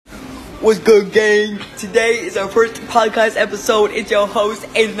What's good, gang? Today is our first podcast episode. It's your host,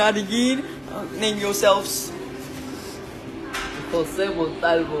 Aiden Nadagin. Name yourselves. Jose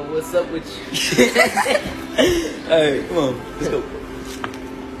Montalvo, what's up with you? Alright, come on, let's go.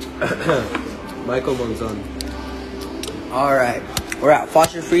 Michael Monzon. Alright, we're at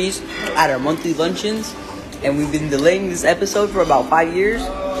Foster Freeze at our monthly luncheons, and we've been delaying this episode for about 5 years.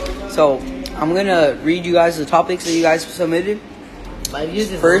 So, I'm gonna read you guys the topics that you guys submitted. 5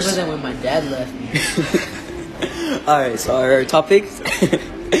 years is First- longer than when my dad left me. Alright, so our topics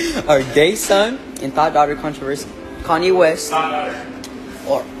are gay son and thought daughter controversy. Kanye West. Or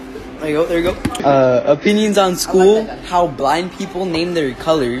there you go. Opinions on school, how blind people name their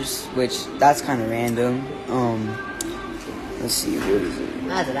colors, which that's kind of random. Let's see, what is it?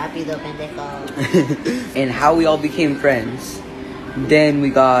 And how we all became friends. Then we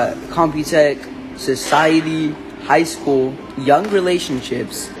got Computech, society, high school, young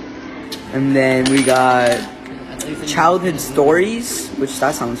relationships, and then we got childhood stories, which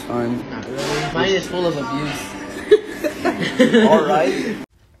that sounds fun. Not really. Mine is full of abuse. Alright.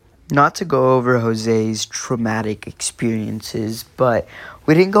 Not to go over Jose's traumatic experiences, but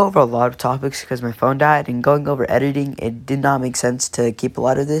we didn't go over a lot of topics because my phone died, and going over editing, it did not make sense to keep a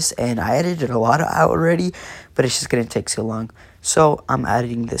lot of this, and I edited a lot out already, but it's just gonna take so long. So I'm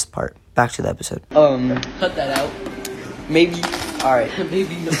editing this part. Back to the episode. Cut that out. Maybe. Alright.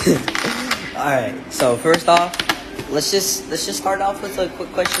 Maybe no. Alright, so first off, let's just start off with a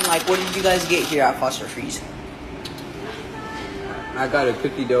quick question, like, what did you guys get here at Foster Freeze? I got a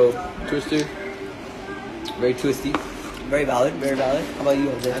cookie dough twister. Very twisty. Very valid. How about you,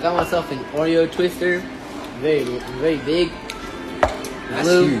 Jose? I got myself an Oreo twister. Very big. That's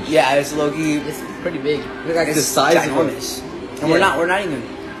Blue. huge. Yeah, it's low-key. It's pretty big. Look like it's the size of ginormous. And Yeah. we're not even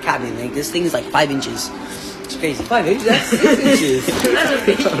capping. Like, this thing is like 5 inches. It's crazy. 5 inches? That's 6 inches. That's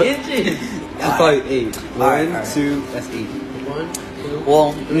 8 inches. That's probably 8. Alright, One, alright. 2, that's 8. 1, 2.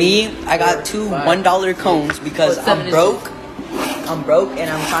 Well, 3, me, I got 2 4, 5. $1 cones because Oh, 7 I'm inches. broke. I'm broke, and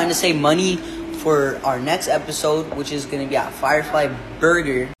I'm trying to save money for our next episode, which is gonna be at Firefly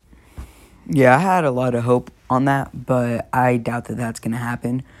Burger. Yeah, I had a lot of hope on that, but I doubt that that's gonna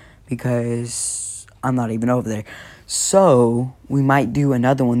happen because I'm not even over there. So we might do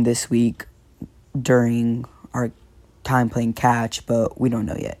another one this week during our time playing catch, but we don't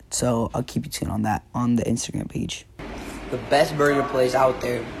know yet. So I'll keep you tuned on that on the Instagram page. The best burger place out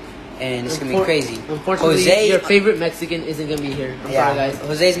there, and it's gonna be crazy. Unfortunately, Jose, your favorite Mexican isn't gonna be here. I'm sorry, guys.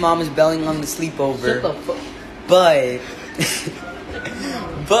 Jose's mom is belling on the sleepover. Shut the fuck.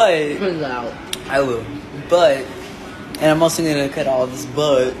 But Turns out. I will. But and I'm also gonna cut all this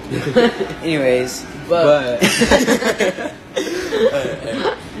but. Anyways, But.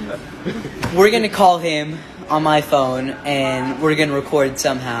 we're gonna call him on my phone, and we're gonna record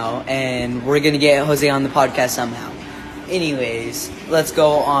somehow, and we're gonna get Jose on the podcast somehow. Anyways, let's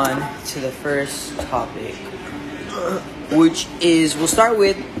go on to the first topic, which is, we'll start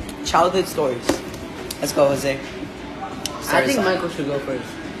with childhood stories. Let's go, Jose. I Start think us off. Michael should go first.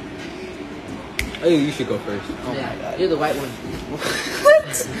 Oh, you should go first. Oh Yeah, my god. you're the white one.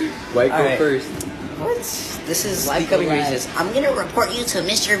 White go Alright. first. What? This is Like becoming the lad. racist. I'm gonna report you to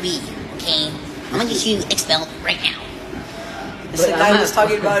Mr. B, okay? I'm gonna get you expelled right now. This But guy I'm was not-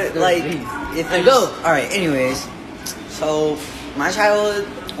 talking about it like if I it go. was- All right. Anyways, so my childhood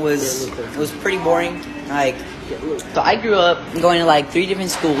was pretty boring. Like, so I grew up going to like 3 different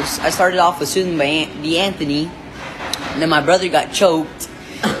schools. I started off with Susan B. Anthony, and then my brother got choked,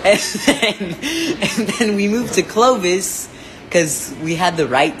 and then we moved to Clovis because we had the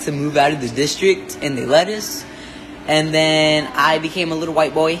right to move out of the district, and they let us. And then I became a little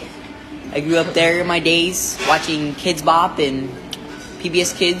white boy. I grew up there in my days watching Kids Bop and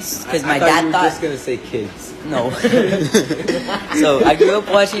PBS Kids because my I thought dad you were thought just gonna say kids. no. So I grew up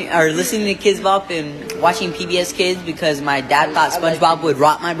watching or listening to Kids Bop and watching PBS Kids because my dad thought I like SpongeBob would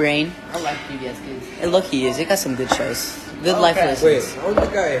rot my brain. I like PBS Kids. And look, he is. It got some good shows, good life Okay. lessons. Wait, I don't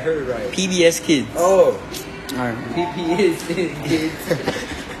think I heard right. PBS Kids. Oh, All right. PP is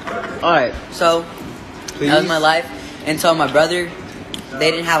kids. All right. So that was my life until my brother. They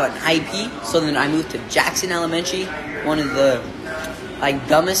didn't have an IP, so then I moved to Jackson Elementary, one of the like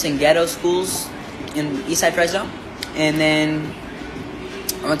dumbest and ghetto schools in Eastside Fresno. And then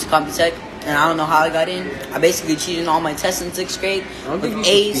I went to Computech, and I don't know how I got in. I basically cheated in all my tests in 6th grade I don't think you with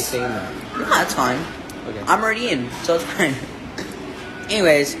should be A's. saying that. No, that's fine. Okay. I'm already in, so it's fine.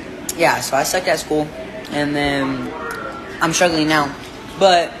 Anyways, yeah, so I sucked at school, and then I'm struggling now.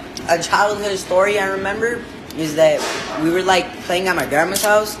 But a childhood story I remember is that we were like playing at my grandma's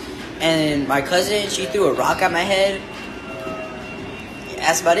house, and my cousin, she threw a rock at my head,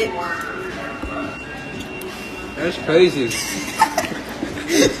 That's about it. That's crazy.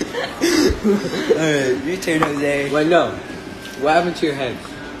 Alright, your turn, Jose. Wait, no. What happened to your head?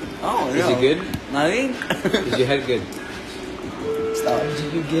 Oh, Is no. it good? Nothing? Is your head good? Stop.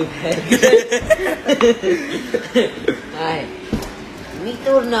 Did you give head? Alright. Me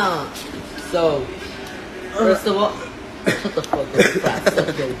too now. So, first of all, shut the fuck up. Crap,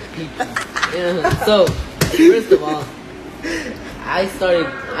 suck your people. Yeah, so, first of all,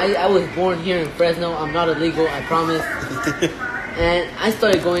 I was born here in Fresno. I'm not illegal, I promise. And I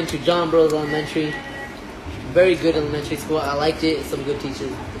started going to John Bros Elementary. Very good elementary school. I liked it. Some good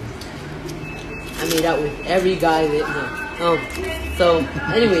teachers. I made out with every guy that So,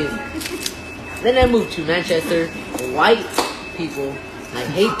 anyways, then I moved to Manchester. White people, I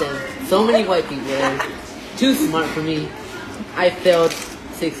hate them. So many white people there. Too smart for me. I failed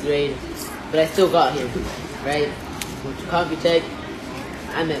 6th grade, but I still got here, right? Went to Computech.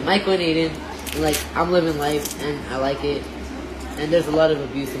 I met Michael and Aiden, and like I'm living life, and I like it. And there's a lot of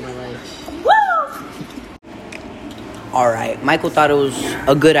abuse in my life. Alright, Michael thought it was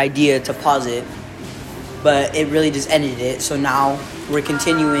a good idea to pause it, but it really just ended it. So now we're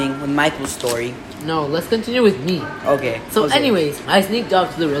continuing with Michael's story. No, let's continue with me. Okay. So, Jose. anyways, I sneaked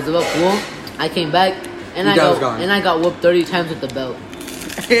off to the Roosevelt pool. I came back, and You guys gone. I got whooped 30 times with the belt.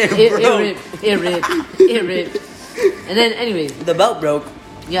 It It broke. ripped. And then, anyways, The belt broke.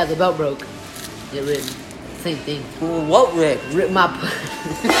 yeah, the belt broke. It ripped. Same thing. What ripped? Rip my.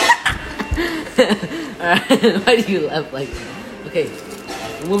 Alright, why do you laugh like that? Okay,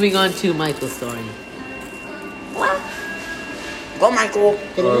 moving on to Michael's story. Go, Michael.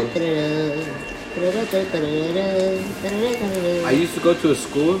 I used to go to a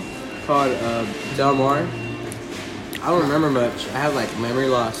school called Del Mar. I don't remember much. I have like memory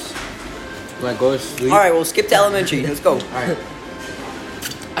loss when I go to sleep. Alright, we'll skip to elementary. Let's go. Alright.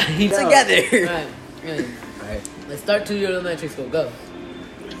 Together. Alright, Alright. let's start to your elementary school. Go.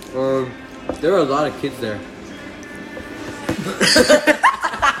 There were a lot of kids there.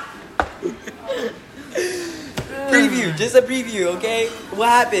 Preview, just a preview, okay? What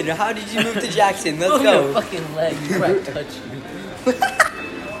happened? How did you move to Jackson? Let's Oh, your go. fucking leg. Before I touch you.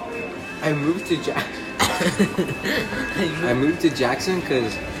 I moved to I moved to Jackson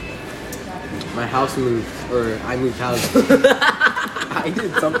because my house moved, or I moved house. I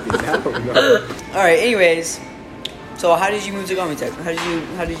did something. I don't know. Alright, anyways. So how did you move to Computech?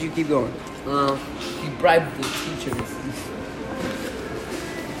 How did you keep going? He bribed the teachers.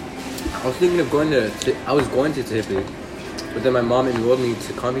 I was thinking of going to Tiffany, but then my mom enrolled me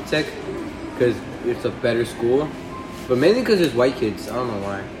to Computech because it's a better school. But mainly because there's white kids. I don't know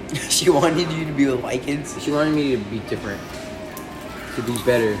why. She wanted you to be with white kids? She wanted me to be different, to be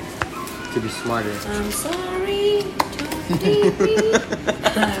better, to be smarter. I'm sorry. Don't leave me.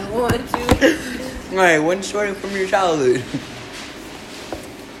 I want you. Alright, one story from your childhood.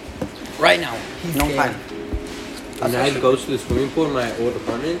 Right now. No scared. time. When I'd go to the swimming pool in my old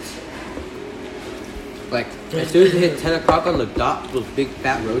apartments, like as soon as it hit 10 o'clock on the dot, those big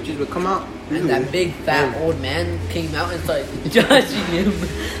fat roaches would come out. And that big fat old man came out and started judging him.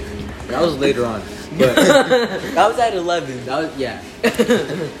 That was later on, but That was at 11. that was yeah.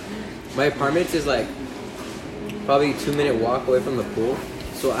 My apartment is like probably a 2-minute walk away from the pool,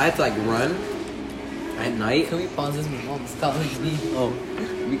 so I had to like run at night. Can we pause this? My mom's calling me. Oh.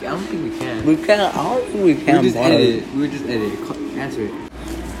 I don't think we can. We can't, I don't think we We can. just edit it. We would just edit it. Answer it.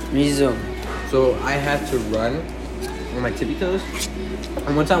 Resume. So I had to run on my tippy toes,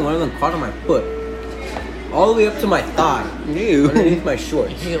 and one time one of them caught on my foot, all the way up to my thigh, Ew. underneath my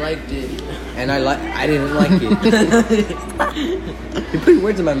shorts, He liked it. and I didn't like it. You're putting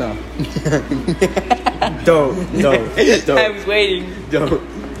words in my mouth. Don't. I was waiting. Don't.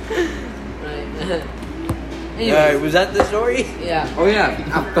 Right. Alright, was that the story? Yeah. Oh yeah,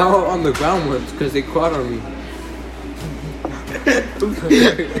 I fell on the ground once because they caught on me.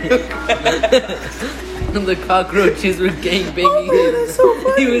 The cockroaches were gangbanging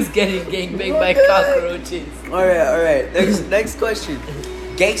him. He was getting gangbanged by cockroaches. Alright. Next question.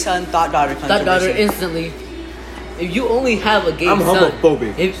 Gay son, thought daughter Thought daughter controversy. instantly. If you only have a gay I'm son,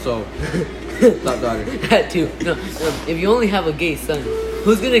 homophobic, If so thought daughter. that too. No, if you only have a gay son,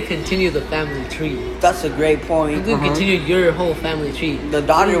 who's gonna continue the family tree? That's a great Who's point. gonna continue your whole family tree? The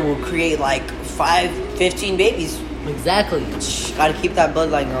daughter will create like 15 babies. Exactly. Gotta keep that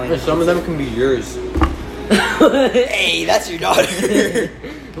bloodline going. Some of them can be yours. Hey, that's your daughter.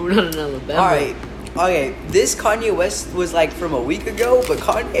 We're not in Alabama. Alright. Okay, this Kanye West was like from a week ago, but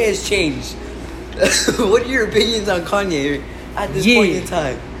Kanye has changed. What are your opinions on Kanye at this Yeah. point in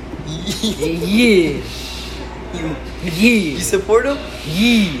time? Yeah. Yee. You support him?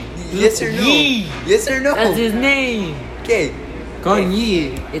 Yee. Yes or no? Yee. Yes or no? That's his name. Okay.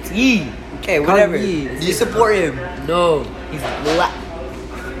 Kanye. It's Yee. Okay, whatever. Kanye. Do you support him? No, he's black.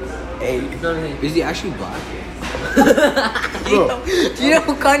 Hey. No, no, Is he actually black? Do you know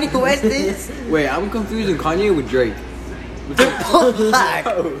who Kanye West is? Wait, I'm confusing Kanye with Drake. They're both black.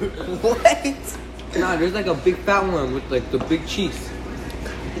 What? Nah, there's like a big fat one with like the big cheeks.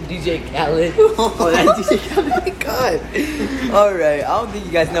 DJ Khaled. Oh, that's oh my god. Alright, I don't think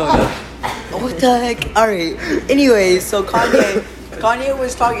you guys know enough. What the heck? Alright. Anyways, so Kanye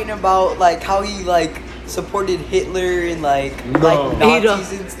was talking about like how he like supported Hitler and like Nazis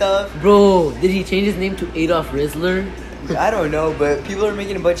Adolf. and stuff. Bro, did he change his name to Adolf Rizzler? I don't know, but people are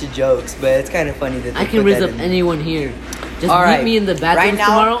making a bunch of jokes, but it's kind of funny that they I can put raise that up in. anyone here. Just All meet right. me in the bathroom Right now-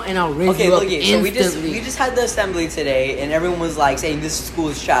 tomorrow and I'll raise Okay, you up look it. So instantly. we just had the assembly today, and everyone was like saying this school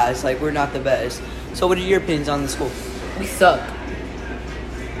is trash, like we're not the best. So what are your opinions on the school? We suck.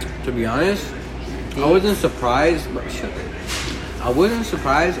 To be honest, I wasn't surprised. But I wasn't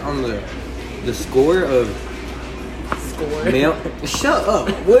surprised on the score of Score. male. Shut up.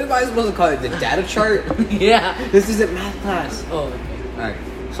 What am I supposed to call it? The data chart? Yeah. This isn't math class. Oh, okay. All right.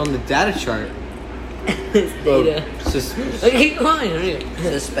 So on the data chart, It's data. Okay, come on. Hurry up.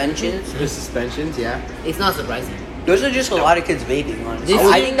 Suspensions. the suspensions, yeah. It's not surprising. Those are just a lot of kids vaping, honestly. This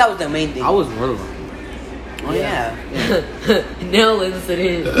I is- think that was the main thing. I was one of them. Oh yeah. Now listen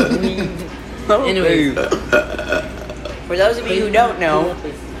in. Anyways. For those of you who don't know,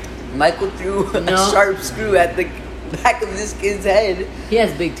 Michael threw a No. sharp screw at the back of this kid's head He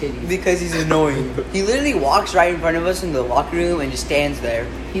has big titties. because he's annoying. He literally walks right in front of us in the locker room and just stands there.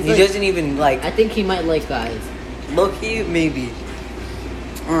 He's He like- doesn't even like I think he might like guys. look. He maybe.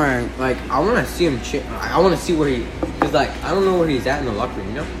 All right. Like I want to see him. I want to see where he. Cause like I don't know where he's at in the locker room.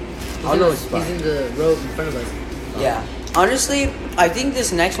 You know. I don't know his spot. He's in the row in front of us. Yeah. Honestly, I think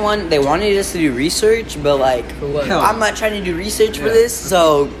this next one they wanted us to do research, but like For what? Hell. I'm not trying to do research for Yeah. this.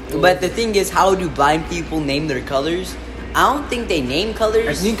 So, but the thing is, how do blind people name their colors? I don't think they name colors.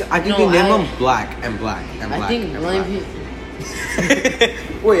 I think No, they name I- them black and black and black. I think and blind black.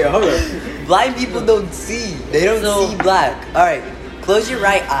 people. Wait, hold up. Blind people don't see. They don't So- see black. All right, close your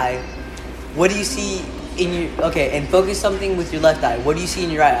right eye. What do you see in your? Okay, and focus something with your left eye. What do you see in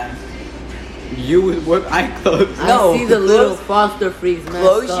your right eye? You with what eye closed? No, I see the little close- foster freaks messed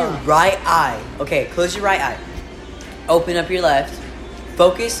Close up. your right eye. Okay, close your right eye. Open up your left.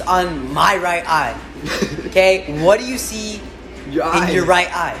 Focus on my right eye. Okay, what do you see Your in eye. your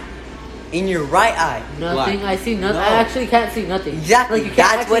right eye? In your right eye. Nothing. Black. I see nothing. No. I actually can't see nothing. Exactly, Like, you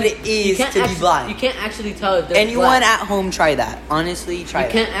can't that's what actually- it is you can't to be actually- blind. You can't actually tell if there's Anyone black. at home try that. Honestly, try You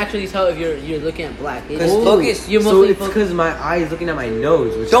that. can't actually tell if you're looking at black. It's- 'Cause focus- You're So mostly it's because my eye is looking at my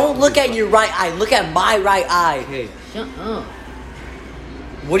nose. Which Don't look at your right eye. Look at my right eye. Okay. Shut up.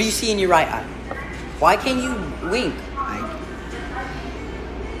 What do you see in your right eye? Why can't you wink?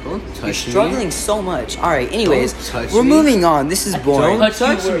 Don't touch You're struggling me. so much. All right. Anyways, Don't touch we're me. moving on. This is boring. Don't Touch you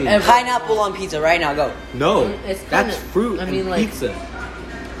touch me. wherever. Pineapple on pizza right now. Go. No, It's that's kinda- fruit I mean, and like- pizza.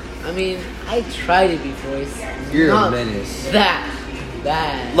 I mean, I tried it before. It's You're a not menace. that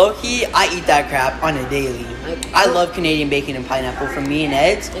bad. Low key, I eat that crap on a daily. I don't- love Canadian bacon and pineapple from me and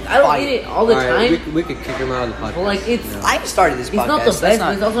Ed's. Like, I don't Fire. eat it all the Alright, time. we could kick him out of the podcast. But like, it's Yeah. I started this it's podcast. not the That's best, not-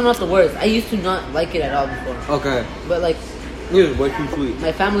 but it's also not the worst. I used to not like it at all before. Okay. But like, It was way too sweet.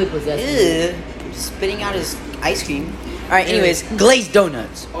 my family possessed me. Ew, spitting out his ice cream. All right. Anyways, glazed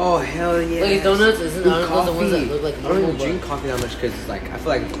donuts. Oh hell yeah. Like donuts isn't With aren't those the ones that look like I don't normal, even drink but coffee that much because it's like I feel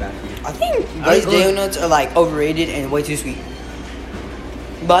like it's bad for you. I think Are glazed they good? donuts are like overrated and way too sweet.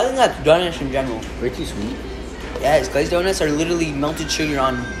 But I think that's donuts in general. Way too sweet. Yes, glazed donuts are literally melted sugar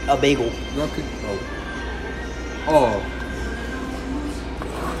on a bagel. No, oh.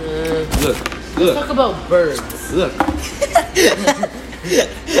 Look. Let's Look. talk about birds. Look.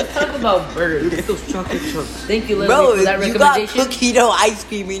 Let's talk about Look birds. at those chocolate chunks. Thank you, Leslie, Bro, for that you got recommendation. cookie dough ice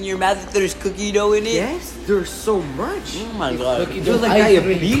cream in your mouth if there's cookie dough in it? Yes, there's so much. Oh my god. Cookie Feels dough like ice cream.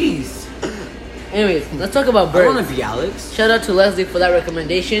 diabetes. Anyways, let's talk about I want to birds. be Alex. Shout out to Leslie for that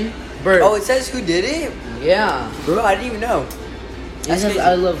recommendation. Birds. Oh, it says who did it? Yeah. Bro, I didn't even know. It That's says crazy.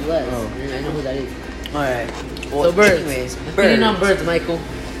 I love Les. Oh. And I know who that is. Alright. Well, So birds. anyways, Opinion on birds, Michael.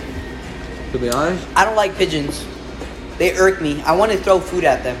 To be honest, I don't like pigeons. They irk me. I want to throw food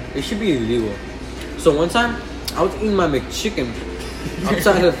at them. it should be illegal. So one time, I was eating my McChicken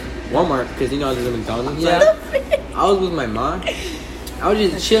outside of Walmart because you know there's a McDonald's outside. I was with my mom. I was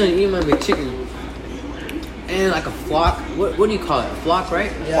just chilling, eating my McChicken, and like a flock. What do you call it? A flock,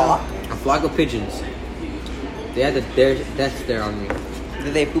 right? Flock? A flock of pigeons. They had their death stare on me.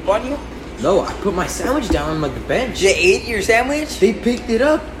 Did they poop on you? No, I put my sandwich down on the bench. You ate your sandwich? They picked it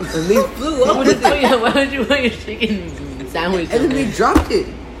up and they flew up with it. Why would you put your chicken sandwich? And then on they there? dropped it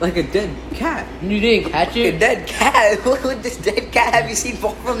like a dead cat. You didn't catch A it? dead cat? What would this dead cat have you seen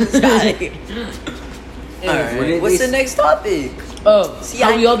fall from the sky? What Alright, did what's they the next topic? Oh, See,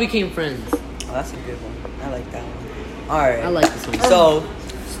 how I- we all became friends. Oh, that's a good one. I like that one. Alright. I like this one. So,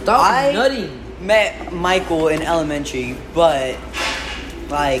 Stop I- nutting. met Michael in elementary, but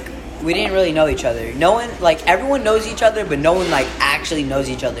like we didn't really know each other. No one, like everyone knows each other, but no one like actually knows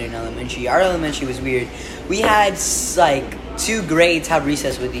each other in elementary. Our elementary was weird. We had like 2 grades have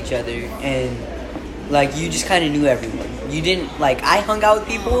recess with each other, and like you just kind of knew everyone. You didn't like I hung out with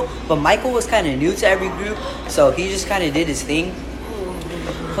people, but Michael was kind of new to every group, so he just kind of did his thing.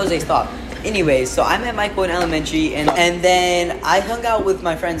 Jose, stop. Anyways, so I met Michael in elementary, and then I hung out with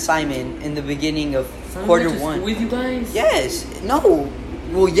my friend Simon in the beginning of quarter Went to school 1. with you guys? Yes. No.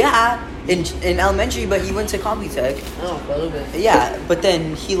 Well, yeah. In elementary, but he went to Computech. Oh, for a little bit. Yeah, but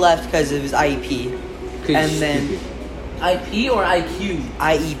then he left because of his IEP. And then IP or IQ?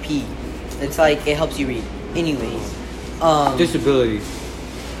 IEP. It's like it helps you read. Anyways. Disability. Bro,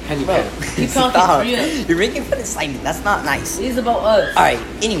 Handicap. Keep talking, stop. hurry up. You're making fun of Simon. That's not nice. It is about us. Alright,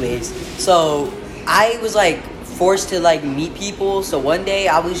 anyways, so I was like forced to like meet people. So one day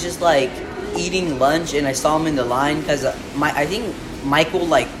I was just like eating lunch and I saw him in the line because I think Michael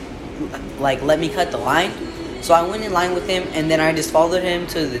like let me cut the line. So I went in line with him and then I just followed him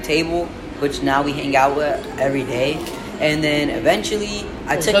to the table, which now we hang out with every day. And then eventually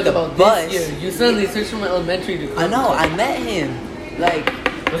I Let's took talk the about bus. this year. You suddenly switched from elementary to I know, Computech. I met him like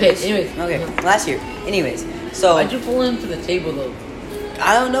Okay, anyways. okay last year. Anyways, so Why'd you pull him to the table though?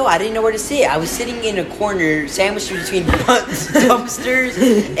 I don't know. I didn't know where to sit. I was sitting in a corner, sandwiched between dumpsters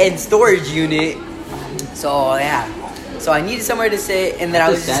and storage unit. So yeah. So I needed somewhere to sit, and then I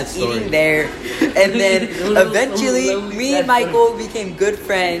was That's a just sad story. eating there. And then No, eventually, lonely, me and sad Michael became good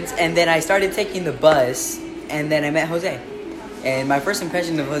friends. And then I started taking the bus, and then I met Jose. And my first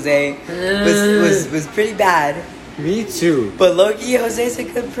impression of Jose was pretty bad. Me too. But Loki, Jose's a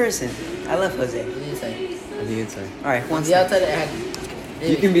good person. I love Jose. On the inside. On the inside. All right, On one the outside, I had.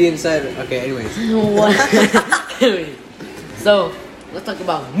 You can be inside. Okay, anyways. What? Anyway, so let's talk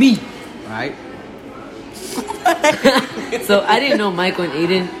about me. Alright. So I didn't know Michael and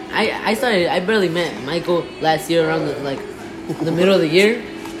Aiden. I barely met Michael last year around the middle of the year.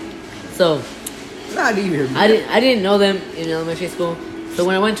 So Not even. I didn't know them in elementary school. So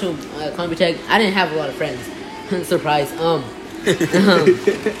when I went to Computech, I didn't have a lot of friends. Surprise.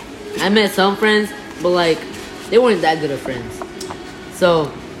 I met some friends, but like they weren't that good of friends.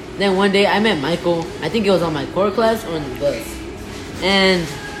 So then one day I met Michael. I think it was on my core class or on the bus, and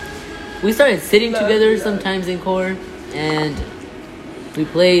we started sitting together sometimes in core, and we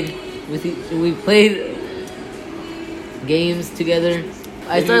played games together.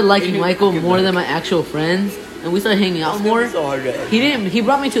 I started liking Michael more than my actual friends, and we started hanging out more. He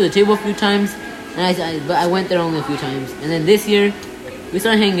brought me to the table a few times, and but I went there only a few times. And then this year, we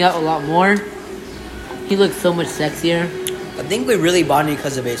started hanging out a lot more. He looked so much sexier. I think we really bonded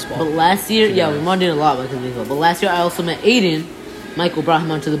because of baseball. But last year, yeah, we bonded a lot because of baseball. But last year, I also met Aiden. Michael brought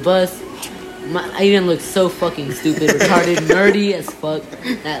him onto the bus. Aiden looked so fucking stupid, retarded, nerdy as fuck.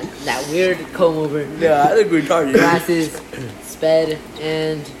 That weird comb over, Yeah, I look retarded. glasses, sped,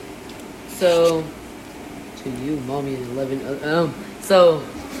 and so to you, mommy, and 11. So,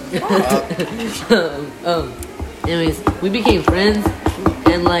 anyways, we became friends,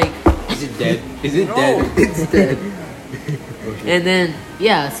 and like, Is it dead? Is it No. dead? It's dead. and then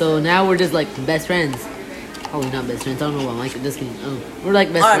yeah, so now we're just like best friends. Probably not best friends. I don't know what Mike. Just kidding. We're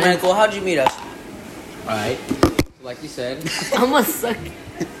like best All right, friends. Michael, how'd you meet us? Alright. Like you said, I'm gonna suck.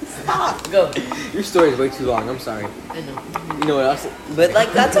 Go. your story is way too long. I'm sorry. I know. You know what else? But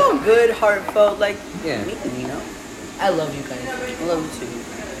like that's all good, heartfelt, like Yeah. meeting, you know. I love you guys. I love you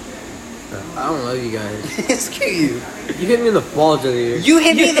I don't love you guys. too. Screw you. You hit me in the balls earlier. You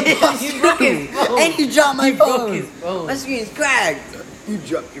hit me in the balls. You broke his phone. And you dropped my You broke phone. his phone. My screen's cracked. You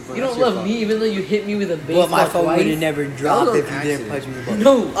dropped your phone. You That's don't your love fault. me even though you hit me with a baseball Well, my phone twice. would have never dropped was if an you didn't punch accident. me in the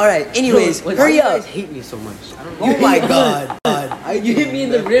balls. No. All right. Anyways, No, hurry You up. guys hate me so much. I don't know. Oh my god. You hit me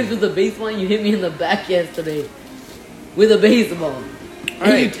in the ribs with a baseball and you hit me in the back yesterday with a baseball. And you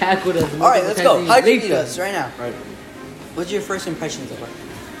Alright. tackled us. All right, let's go. How'd you meet Baseball. us right now? Right. What's your first impressions of her?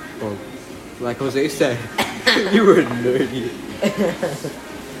 Well, like Jose said, you were nerdy.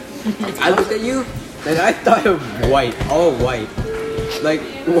 I looked at you and I thought of white, all white. Like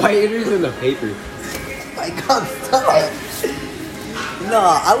whiter than the paper. My god, stop. No,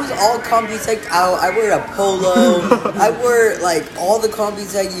 I was all Computech out. I wear a polo. I wear like all the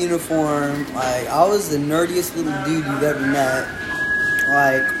Computech uniform. Like I was the nerdiest little dude you've ever met.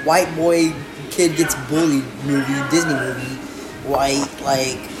 Like white boy kid gets bullied movie, Disney movie. White,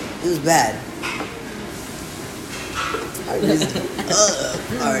 like it was bad.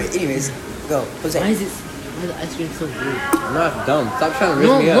 Alright, anyways, go. Jose. Why is the ice cream so blue? I'm not dumb. Stop trying to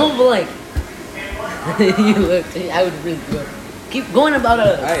rip me No, up. but like, you look. I would really do it. Keep going about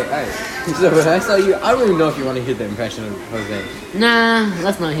it. Alright. So when I saw you, I don't even know if you want to hear the impression of Jose. Nah,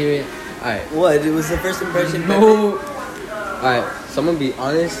 let's not hear it. Alright. What? It was the first impression. No. Alright, so I'm gonna be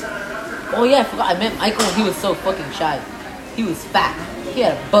honest. Oh yeah, I forgot. I met Michael when he was so fucking shy. He was fat. He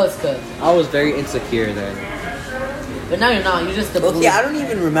had a buzz cut. I was very insecure then. But now you're not. You're just a Okay, I don't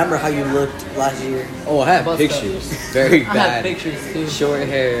even remember how you looked last year. Oh, I have Bust pictures. Very I have bad. pictures too. Short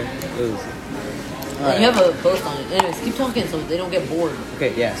hair. It was- And you have a post on it. Anyways, keep talking so they don't get bored.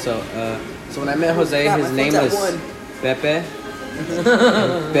 Okay, yeah. So when I met Jose, Yeah, his my name phone's was at 1. Pepe.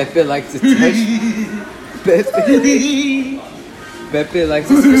 And Pepe likes to touch. Pepe likes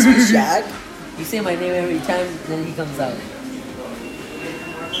to This is Shaq. You say my name every time, then he comes out.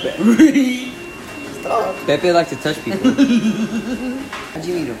 Stop. Pepe likes to touch people. How'd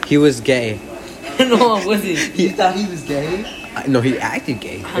you meet him? He was gay. No, I wasn't. You thought he was gay? No, he acted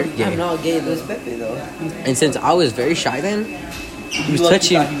gay. Very I'm gay. not gay. It was But Pepe though. And since I was very shy then, he was low-key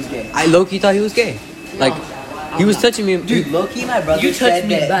touching. thought he was gay. I low-key thought he was gay. Like he was touching me. Dude, low-key, my brother You touched said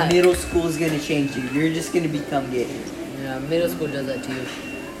me that back. middle school is gonna change you. You're just gonna become gay. yeah, middle school does that to you.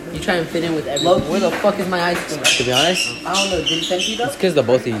 You try and fit in with everyone. Low-key. Where the fuck is my high school? To be honest, I don't know. Did he send you though? it's because of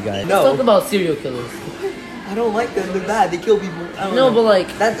both of you guys. Let's talk No, about serial killers. I don't like them. They're bad. They kill people. I don't No, know. but like,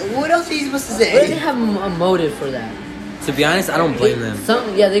 That's what else are you supposed to they didn't say? have a motive for that. To be honest, I don't blame them.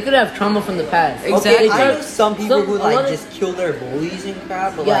 They could have trauma from the past. Okay, Exactly. I know some people who a lot like of- just kill their bullies and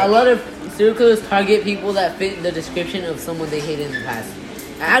crap. But Yeah, like, a lot of serial killers target people that fit the description of someone they hated in the past.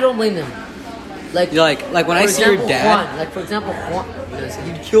 And I don't blame them. Like, You're like when I for see your example, dad, Juan. Like for example, Juan.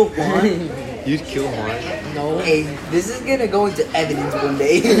 you'd kill Juan. you'd kill Juan. No. Hey, this is gonna go into evidence one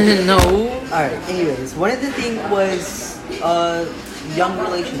day. No. Alright, anyways, one of the things was young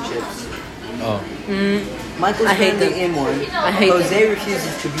relationships. Oh, Michael's I hate currently them. in one. I hate Jose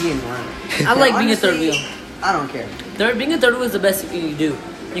refuses to be in one. I like being a third Honestly, wheel. I don't care. Being a third wheel is the best thing you do.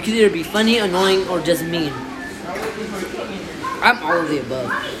 You can either be funny, annoying, or just mean. I'm all of the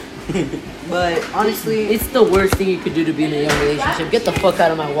above. But honestly, It's the worst thing you could do to be in a young relationship. Get the fuck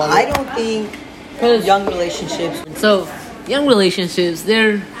out of my wallet. I don't think 'Cause- young relationships. So, young relationships,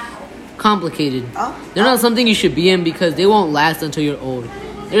 they're complicated. They're not something you should be in because they won't last until you're old.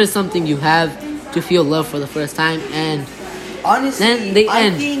 They're something you have to feel love for the first time, and Honestly, Then they I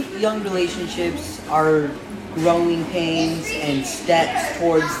end. think young relationships are growing pains and steps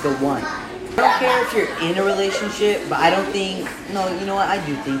towards the one. I don't care if you're in a relationship, but I don't think. No, you know what? I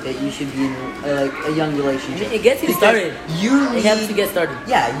do think that you should be in a young relationship. it gets you Because started. You It helps to need- get started.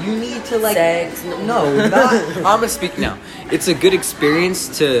 Yeah, you need to like Sex. No, not. I'm gonna speak now. It's a good experience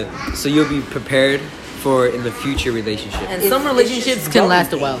so you'll be prepared for in the future relationship. And It's- some it's relationships just can growing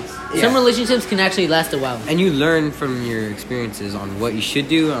last a while. pains. Some Yeah. relationships can actually last a while. And you learn from your experiences on what you should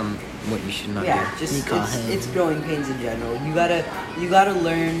do and what you should not Yeah, do. just Nika, it's growing pains in general. You gotta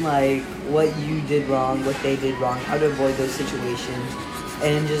learn like what you did wrong, what they did wrong, how to avoid those situations,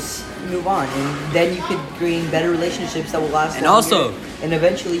 and just move on. And then you could gain better relationships that will last. And longer, also- and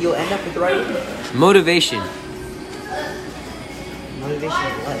eventually you'll end up with the right one. Motivation. Motivation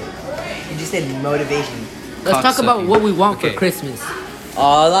of what? You just said motivation. Let's talk about Cocksucking. what we want Okay. for Christmas.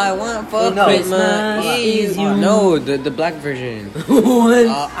 All I want for No. Christmas is you. No, the black version. What?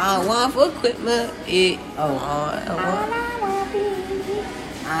 All I want for Christmas is Oh. all I want.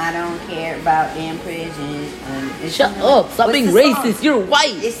 I don't care about them prisons. Shut up! Stop being racist. You're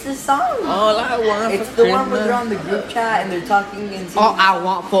white. It's the song. All I want It's for the one where they're on Christmas. the group chat and they're talking and singing. All I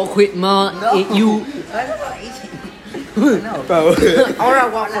want for Christmas No. is you. I know. Bro. All I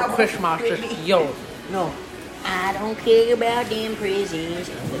want for Christmas is yo. No. I don't care about them prisons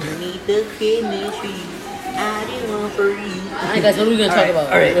underneath the Christmas tree. I do one for you. Alright, guys, what are we gonna talk Alright, about?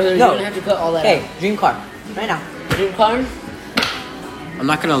 alright. You're No. gonna have to cut all that Hey, dream car. Right now. out. Dream car, I'm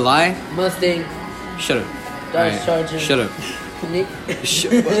not gonna lie. Mustang, Shut up. Dodge Alright, Charger. Shut up. Nick.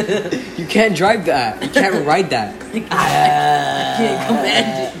 You can't drive that. You can't ride that. Can't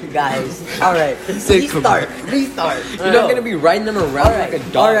command Guys. Alright. Say Restart. Restart. You're not gonna be riding them around like a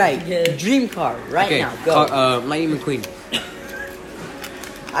dog. Alright. Yeah. Dream car. Right Okay. now. Go. Lightning McQueen.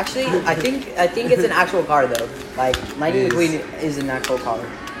 Actually, I think it's an actual car though. Like Lightning It is. McQueen is an actual car. it.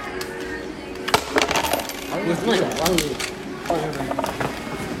 Why don't you-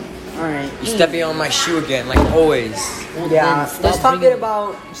 Alright. You stepping on my shoe again, like always. Well, Yeah, then stop let's talk a bit bringing-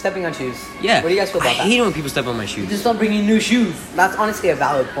 about stepping on shoes. Yeah. What do you guys feel I about that? hate it when people step on my shoes. Just stop bringing new shoes. That's honestly a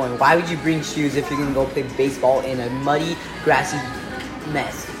valid point. Why would you bring shoes if you're gonna go play baseball in a muddy, grassy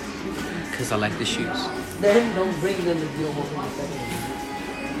mess? Because I like the shoes. Then don't bring them if you don't want them to step in.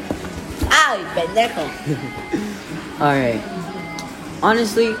 Ay, pendejo. Alright.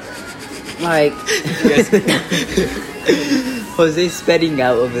 Honestly, like Jose's spitting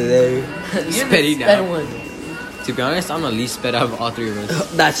out over there. You're the Spitting sped out. one. To be honest, I'm the least sped out of all three of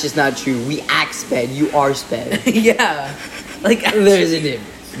us. That's just not true. We act sped. You are sped. Yeah. Like, There's a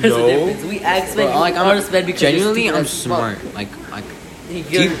difference. there's No. a difference. We act sped. Well, like, you are sped because genuinely, you're I'm stupid as fuck. smart. Like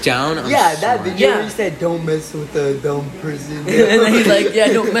You're- deep down, I'm Yeah, smart. that video Yeah. where he said, "Don't mess with a dumb person." And then he's like,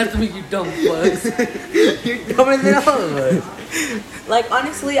 yeah, don't mess with me, you dumb fucks. You're dumber than all of us. Like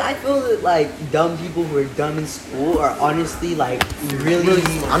honestly, I feel that like dumb people who are dumb in school are honestly like really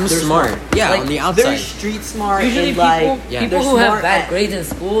I'm they're smart. Yeah, Like, on the They're outside. street smart. Usually and, people, like, Yeah. people they're who have smart bad at- grades in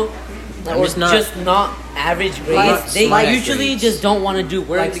school, I'm or just not- not average Like, grades, they smart at usually grades. just don't want to do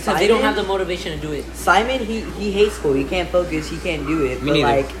work Like because they don't Simon? have the motivation to do it. Simon, he hates school. He can't focus. He can't do it. Me but neither.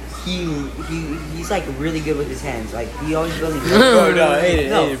 like he's like really good with his hands. Like he always really. Bro, no, I hate it,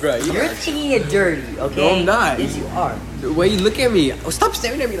 No, hate it, bro. you're taking it dirty. Okay. No, I'm not. Yes, you are. The way you look at me, oh, stop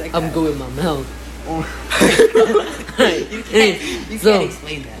staring at me like I'm that. good with my mouth. You can't So-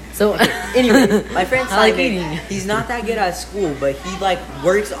 explain that. So, Anyway, my friend I like Simon, eating. he's not that good at school, but he like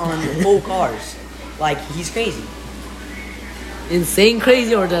works on full cars. Like he's crazy. insane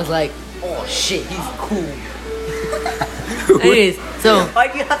crazy or just like, Oh shit, he's cool. anyways, so Why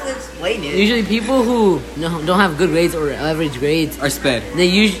do you have to explain it? usually people who don't have good grades or average grades, Or sped. they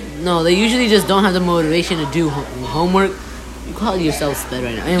usually just don't have the motivation to do homework. You call yourself sped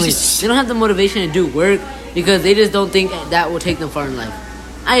right now. Anyways, they don't have the motivation to do work because they just don't think that will take them far in life.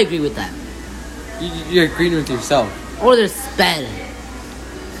 I agree with that. You're agreeing with yourself. Or they're sped.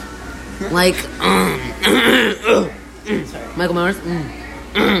 Like, Michael Myers.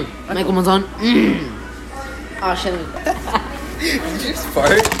 Michael Manzon. Oh shit. Did you just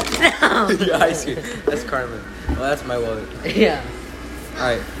fart? Yeah, I see. That's Carmen. Well, that's my wallet. Yeah.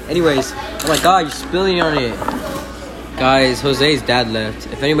 Alright, anyways. Oh my god, you're spilling on it. Guys, Jose's dad left.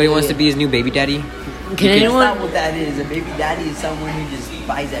 If anybody wants to be his new baby daddy, Can That's anyone? not what that is. A baby daddy is someone who just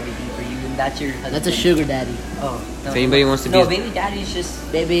buys everything for you, and that's your husband. That's a sugar daddy. Oh, no. if anybody wants to be No, his, baby daddy's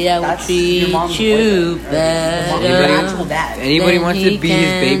just Baby, I will That's treat your mom's you boyfriend. Your better. actual dad. if anybody Then wants he to be his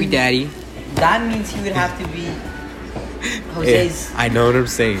can- baby daddy, That means he would have to be Jose's. I know what I'm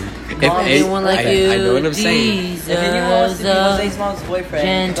saying. Not anyone like you I know what I'm saying. If anyone wants to be deserves Jose's mom's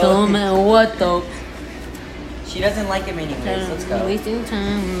boyfriend, gentleman, what the? She doesn't like him anyways. Let's go.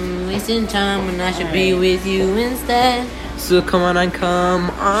 Wasting time when I should be with you instead. So come on and come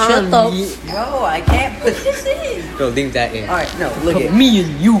on. Shut up. No, I can't put this in. Bro, leave that in. All right, no, look at Me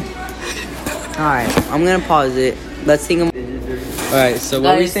and you. All right, I'm gonna pause it. Let's think. Alright, so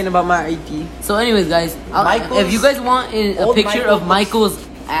what were you Guys. saying about my IT? So, anyways, guys, Michael's- if you guys want a old picture of Michael- Michael's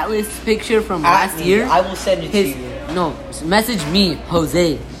Atlas picture from last year, I will send it to his you. no, message me,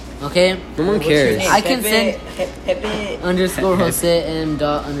 Jose. Okay, No one What's your cares. name? I can Pepe- Pepe. underscore Jose and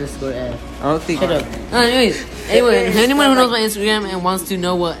dot underscore F. I don't think. Shut up. Anyways, if anyone who knows my Instagram and wants to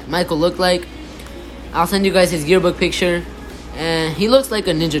know what Michael looked like, I'll send you guys his yearbook picture, and he looks like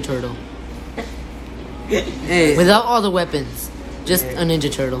a Ninja Turtle Hey, without all the weapons, just a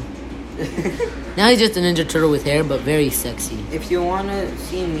Ninja Turtle. Now he's just a Ninja Turtle with hair, but very sexy. If you wanna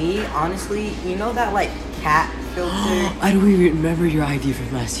see me, honestly, you know that like cat filter. I don't even remember your ID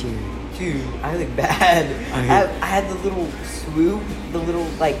from last year. Dude, I look bad. I had the little swoop, the little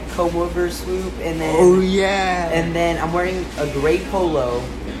like comb over swoop, and then Oh yeah. and then I'm wearing a gray polo,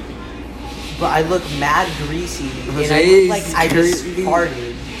 but I look mad greasy, and I Jose look like is I just currently-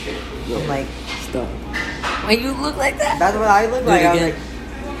 farted. I'm like, Stop. Why you look like that? that's what I look Do it like. I was again.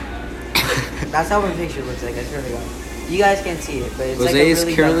 like, that's how my picture looks like. I swear to God. You guys can't see it, but it's Jose like a is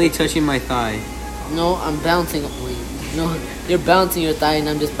really currently rough- touching my thigh. No, I'm bouncing. Wait, no, you're bouncing your thigh, and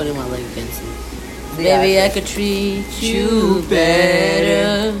I'm just putting my leg against it. Yeah, Baby, I okay. could treat you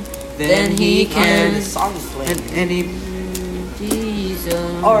better than he The can. song's playing. Any Jesus,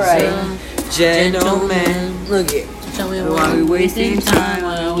 Alright. gentleman. Look it. Tell me Why why we we wasting wasting time.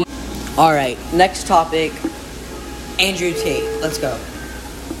 Why we- All right, next topic. Andrew Tate. Let's go.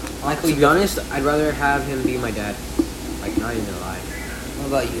 Michael, To be honest, I'd rather have him be my dad. Like, not even a lie. what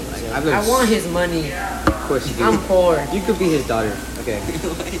about you? Like, Jose? I've been I want his money. Of course you do. I'm poor. You could be his daughter. Okay.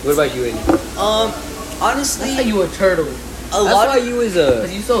 What about you, Aiden? Honestly, That's how you a turtle. a That's lot why of you was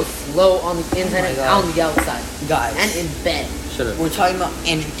Because you're so slow on the inside and God. on the outside. guys. And in bed. Shut up. We're talking about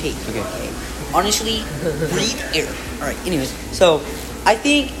Andrew Tate. Okay. Honestly, breathe air. Alright, anyways. So, I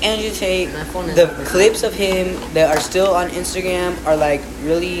think Andrew Tate, My phone is the not clips of him that are still on Instagram are like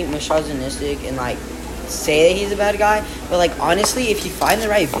really misogynistic and like say that he's a bad guy. But like honestly, if you find the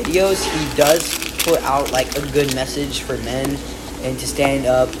right videos, he does put out like a good message for men and to stand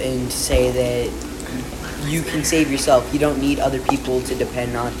up and to say that you can save yourself. You don't need other people to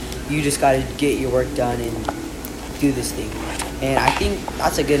depend on. You just gotta get your work done and do this thing. And I think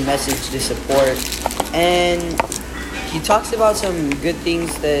that's a good message to support. And he talks about some good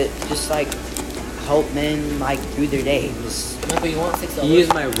things that just like help men like through their day. Just Michael, you want $6? He is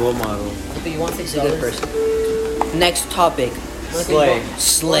my role model. Michael, you want $6? he's a good person. Next topic. Slay.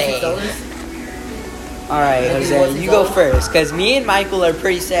 Slay. $6? Alright, Okay, Jose, what's you it go called? first. Because me and Michael are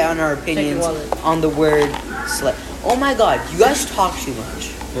pretty set on our opinions wallet. on the word slay. Oh my god, you guys talk too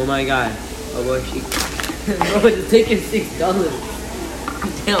much. Oh my god. Oh boy, she. Bro, just take your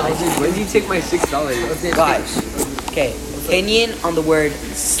 $6. Damn, When did you take my $6? What's it? Guys, okay, opinion on the word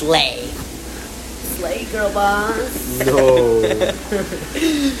slay. Slay, girl boss. No.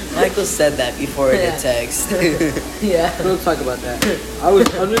 Michael said that before in Yeah. the text. Yeah. Don't talk about that. I was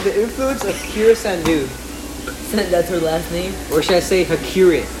under the influence of Kira Sandu. That's her last name. Or should I say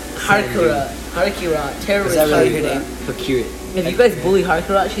Hakira? Harkura. Harkira. Terrorist. Is that really her Harkura. name? Hakira. If you guys bully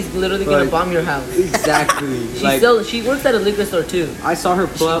Harkura, she's literally gonna Like- bomb your house. Exactly. She works at a liquor store too. I saw her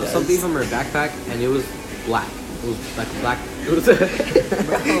pull She out does. something from her backpack and it was black. It was like black. It was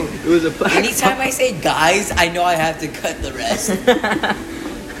it was a black. Anytime I say guys, I know I have to cut the rest.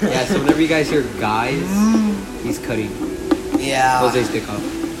 Yeah, so whenever you guys hear guys, he's cutting Yeah, Jose's dick off.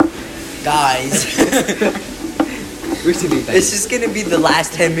 guys. We're still doing that. It's just gonna be the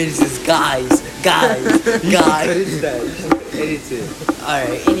last 10 minutes is guys, guys, guys. Edit that. Edit it.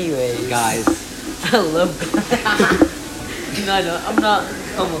 Alright, anyway. Guys. I love No, I'm not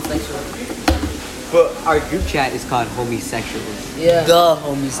homosexual. But our group chat is called homosexuals. Yeah. The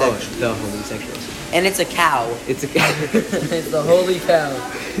homosexual. The homosexuals. And it's a cow. It's a It's the holy cow.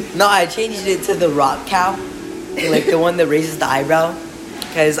 No, I changed it to the rock cow. Like the one that raises the eyebrow.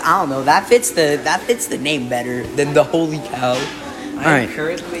 Cause I don't know, that fits the name better than the holy cow. I'm Alright.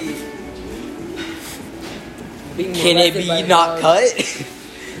 currently Being Can it molested by be a not dog. cut?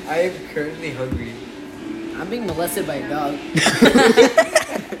 I am currently hungry. I'm being molested by a dog.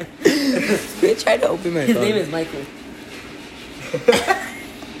 They tried to open my His phone. name is Michael.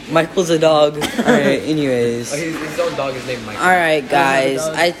 Michael's a dog. Alright, anyways. Oh, his own dog is named Michael. Alright guys,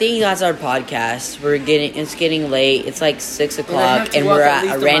 dog. I think that's our podcast. It's getting late. It's like 6 have o'clock to and walk we're at at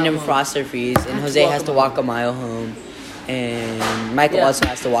least a a random mile home. Froster Freeze and have to Jose walk has a to walk a mile home. And Michael Yeah. also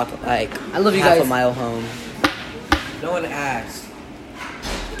has to walk like I love you half guys. a mile home. No one asked.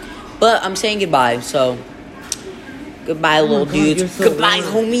 But I'm saying goodbye, so goodbye little God, you're dudes. so Goodbye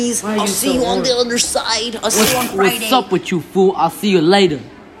warm. homies. Why are I'll you see so you on warm? the other side. I'll see you on Friday. What's up with you, fool? I'll see you later.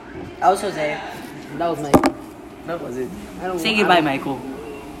 That was Jose. That was Michael. That was it. I don't Say I goodbye, don't- Michael.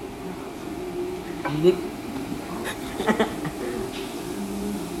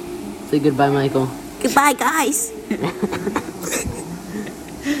 Say goodbye, Michael. Goodbye, guys.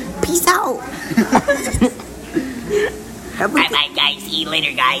 Peace out. Bye bye, guys. See you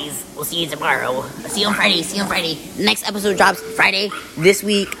later, guys. We'll see you tomorrow. See you on Friday. See you on Friday. Next episode drops Friday this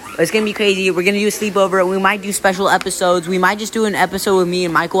week. It's gonna be crazy. We're gonna do a sleepover. We might do special episodes. We might just do an episode with me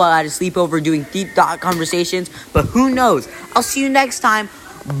and Michael at a sleepover doing deep thought conversations. But who knows? I'll see you next time.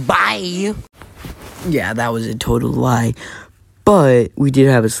 Bye. Yeah, that was a total lie. But we did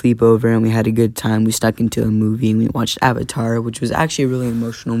have a sleepover and we had a good time. We stuck into a movie and we watched Avatar, which was actually a really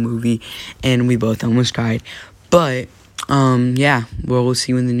emotional movie. And we both almost cried. But yeah, we'll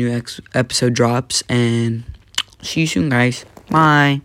see you when the new episode drops, and see you soon, guys. Bye.